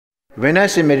When I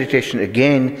say meditation,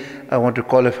 again, I want to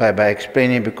qualify by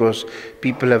explaining, because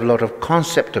people have a lot of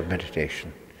concept of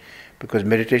meditation. Because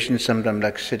meditation is sometimes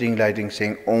like sitting, lighting,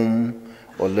 saying Om,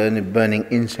 or learning, burning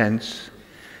incense,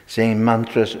 saying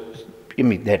mantras. I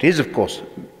mean, that is, of course,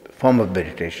 a form of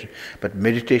meditation. But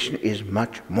meditation is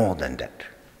much more than that.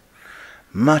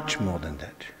 Much more than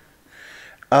that.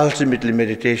 Ultimately,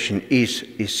 meditation is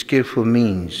skillful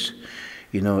means,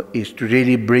 is to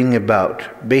really bring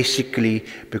about, basically,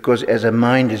 because as a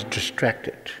mind is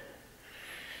distracted,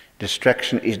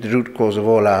 distraction is the root cause of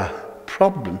all our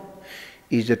problem,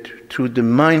 is that through the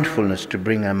mindfulness to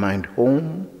bring our mind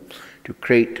home, to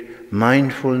create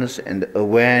mindfulness and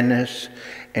awareness,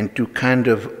 and to kind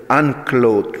of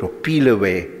unclothe or peel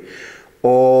away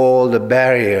all the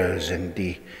barriers and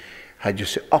the,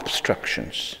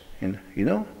 obstructions,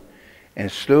 and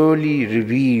slowly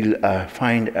reveal,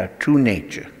 find our true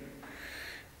nature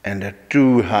and our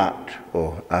true heart,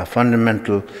 or our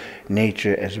fundamental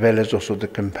nature, as well as also the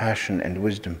compassion and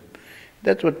wisdom.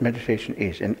 That's what meditation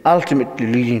is, and ultimately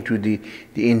leading to the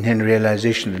inherent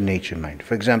realization of the nature mind.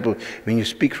 For example, when you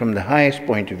speak from the highest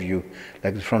point of view,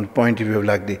 like from the point of view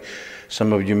of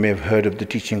some of you may have heard of the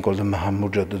teaching called the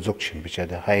Mahamudra, the Dzogchen, which are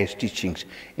the highest teachings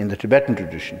in the Tibetan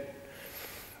tradition.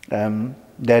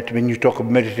 That when you talk of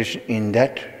meditation in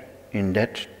that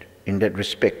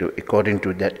respect, or according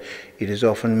to that, it is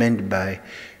often meant by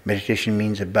meditation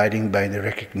means abiding by the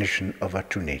recognition of our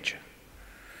true nature.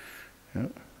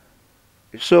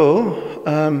 So,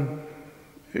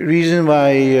 reason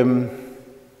why,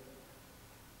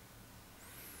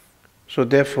 so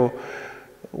therefore,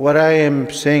 what I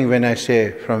am saying when I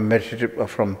say from meditative or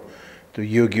from the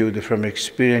yogi or from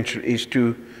experiential is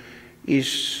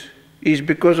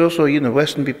because also,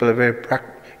 Western people are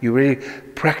you're very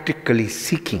practically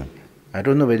seeking. I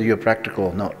don't know whether you're practical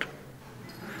or not.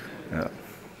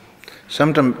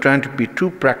 Sometimes trying to be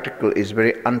too practical is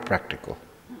very unpractical.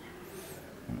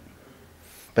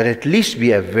 But at least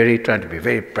we are trying to be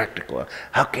very practical.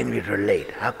 How can we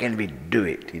relate? How can we do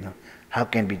it? How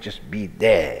can we just be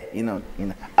there?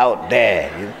 Out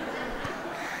there.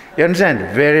 You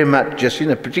understand? Very much, just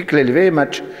particularly very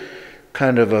much,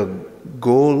 kind of a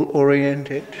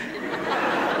goal-oriented.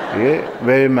 Yeah,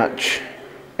 very much,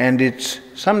 and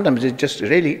sometimes it's just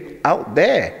really out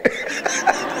there,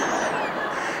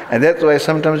 and that's why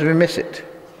sometimes we miss it,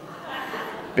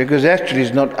 because actually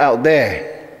it's not out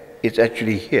there. It's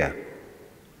actually here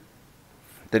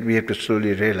that we have to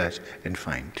slowly realize and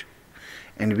find.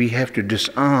 And we have to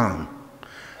disarm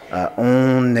our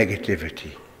own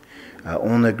negativity, our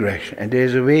own aggression. And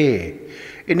there's a way,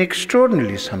 and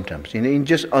extraordinarily sometimes, in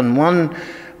just on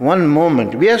one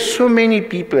moment, we are so many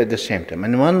people at the same time.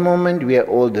 In one moment we are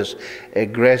all this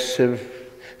aggressive,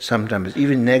 sometimes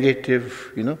even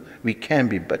negative, we can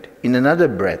be, but in another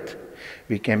breath,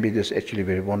 we can be this actually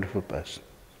very wonderful person.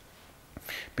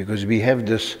 Because we have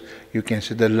this, you can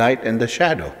say, the light and the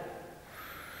shadow.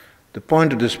 The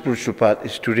point of the spiritual path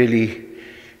is to really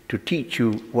to teach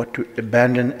you what to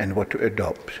abandon and what to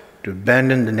adopt. To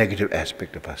abandon the negative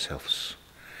aspect of ourselves.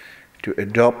 To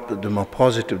adopt the more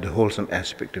positive, the wholesome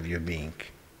aspect of your being.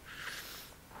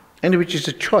 And which is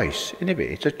a choice. Anyway,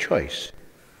 it's a choice.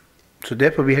 So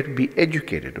therefore we have to be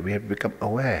educated. We have to become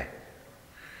aware.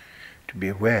 To be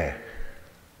aware.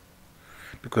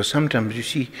 Because sometimes, you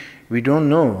see, we don't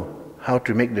know how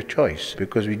to make the choice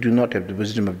because we do not have the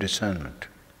wisdom of discernment.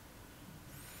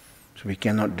 So we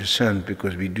cannot discern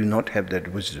because we do not have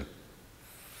that wisdom.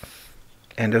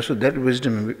 And also that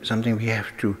wisdom is something we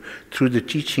have to, through the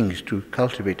teachings, to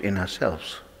cultivate in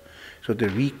ourselves, so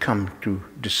that we come to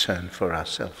discern for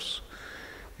ourselves.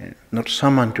 Not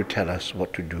someone to tell us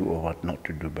what to do or what not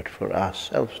to do, but for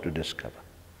ourselves to discover.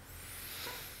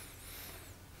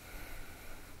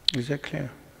 Is that clear?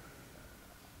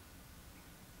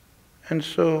 And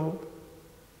so,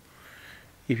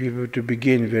 if you were to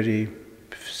begin very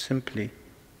simply,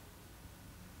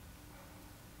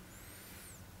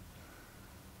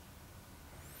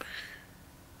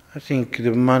 I think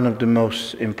one of the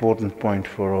most important points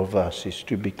for all of us is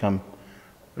to become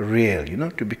real,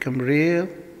 to become real,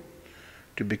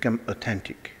 to become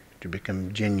authentic, to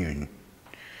become genuine.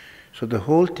 So the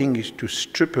whole thing is to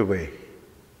strip away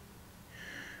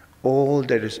all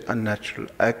that is unnatural.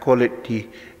 I call it the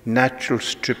natural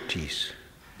striptease.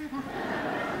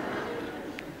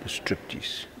 The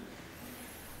striptease.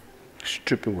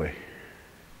 Strip away.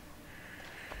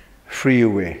 Free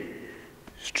away.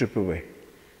 Strip away.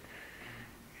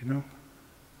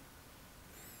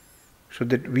 So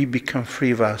that we become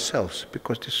free of ourselves,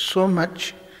 because there's so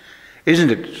much, isn't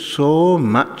it? So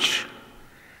much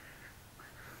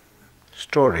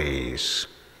stories.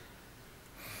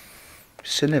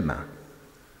 cinema.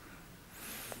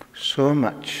 So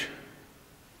much.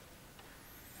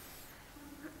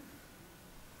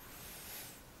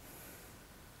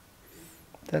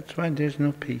 That's why there's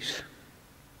no peace.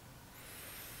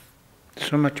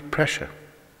 So much pressure.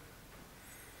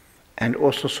 And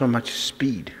also so much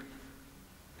speed.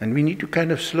 And we need to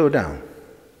kind of slow down.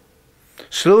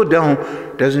 Slow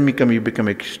down doesn't mean you become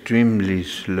extremely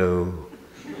slow.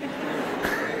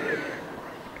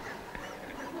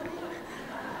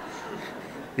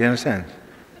 You understand?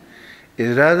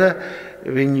 It's rather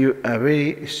when you are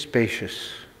very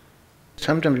spacious.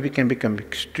 Sometimes we can become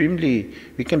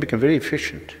very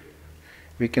efficient.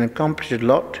 We can accomplish a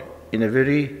lot in a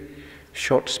very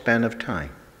short span of time.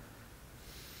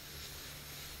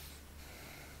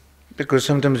 Because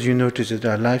sometimes you notice that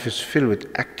our life is filled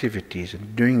with activities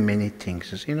and doing many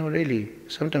things. It's, really,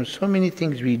 sometimes so many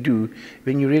things we do,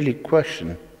 when you really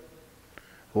question,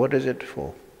 what is it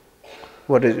for?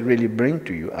 What does it really bring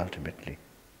to you ultimately?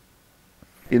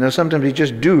 Sometimes we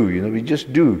just do, we just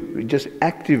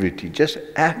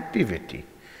activity.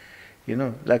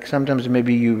 Like sometimes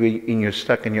maybe you're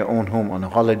stuck in your own home on a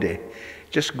holiday.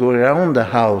 Just go around the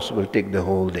house will take the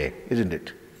whole day, isn't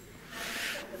it?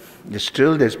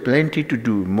 There's plenty to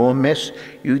do, more mess.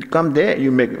 You come there,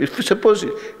 you make, if suppose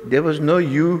there was no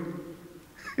you,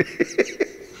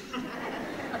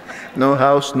 no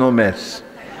house, no mess.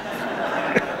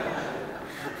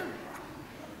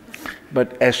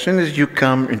 But as soon as you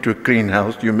come into a clean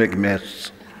house, you make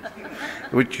mess,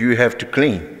 which you have to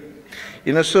clean.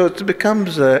 So it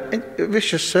becomes a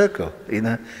vicious circle, in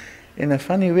a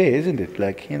funny way, isn't it?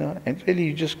 And really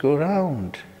you just go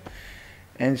around.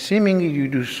 And seemingly you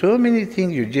do so many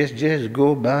things, you just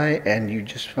go by and you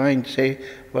just say,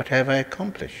 what have I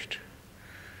accomplished?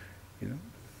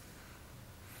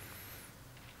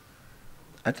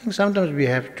 I think sometimes we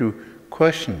have to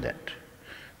question that.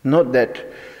 Not that,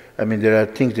 there are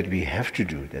things that we have to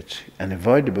do, that's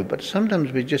unavoidable, but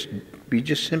sometimes we just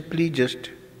simply get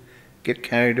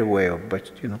carried away,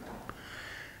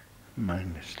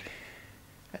 mindlessly.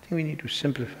 I think we need to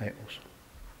simplify also.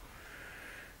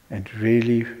 And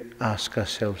really ask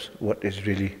ourselves what is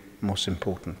really most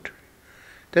important.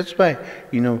 That's why,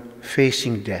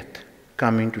 facing death,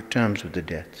 coming to terms with the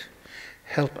death,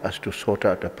 help us to sort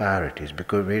out our priorities,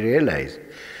 because we realize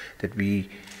that we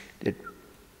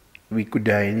could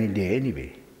die any day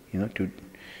anyway.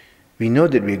 We know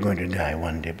that we're going to die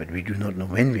one day, but we do not know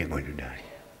when we're going to die.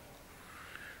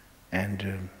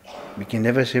 And we can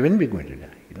never say when we're going to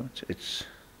die.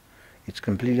 It's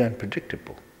completely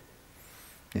unpredictable.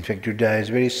 In fact, to die is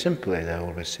very simple, as I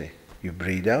always say. You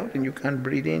breathe out and you can't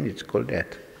breathe in, it's called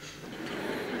death.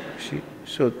 See?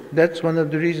 So that's one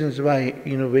of the reasons why,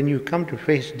 when you come to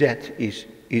face death, is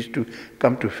to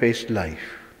come to face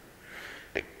life.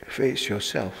 Face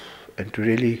yourself, and to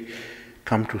really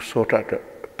come to sort out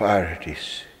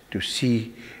priorities, to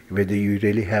see whether you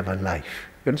really have a life.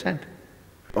 You understand?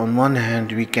 On one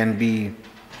hand, we can be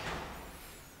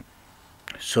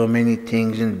so many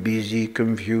things and busy,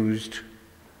 confused,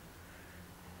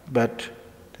 but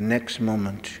the next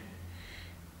moment,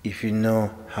 if you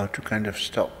know how to kind of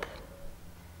stop,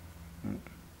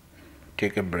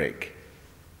 take a break,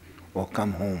 or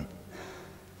come home,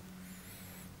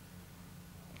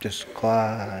 just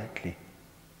quietly,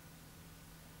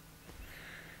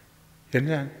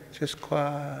 just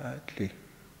quietly,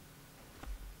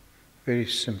 very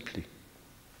simply.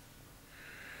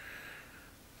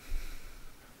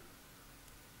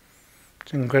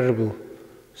 It's incredible,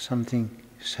 something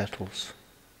settles.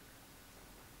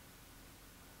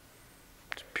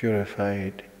 It's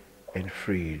purified and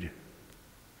freed.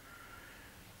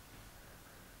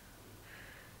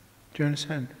 Do you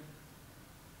understand?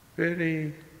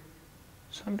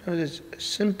 Sometimes it's as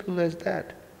simple as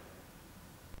that.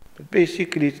 But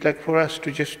basically it's like for us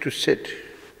to sit,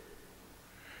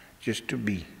 just to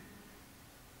be.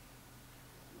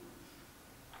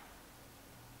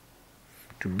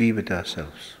 To be with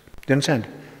ourselves. Do you understand?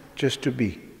 Just to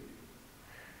be.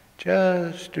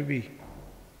 Just to be.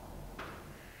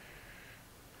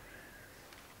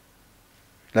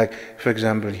 Like, for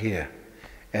example, here,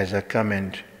 as I come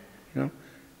and,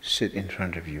 sit in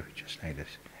front of you, just like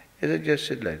this. As I just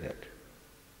sit like that,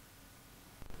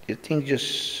 your things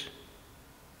just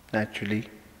naturally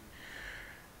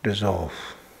dissolve.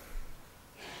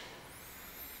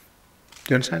 Do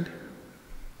you understand?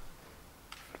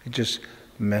 It just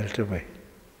melt away.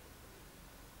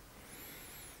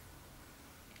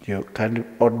 Your kind of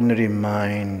ordinary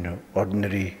mind,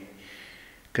 ordinary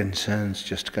concerns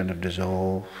just kind of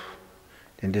dissolve.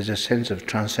 Then there's a sense of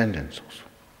transcendence also,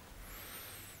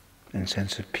 and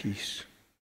sense of peace.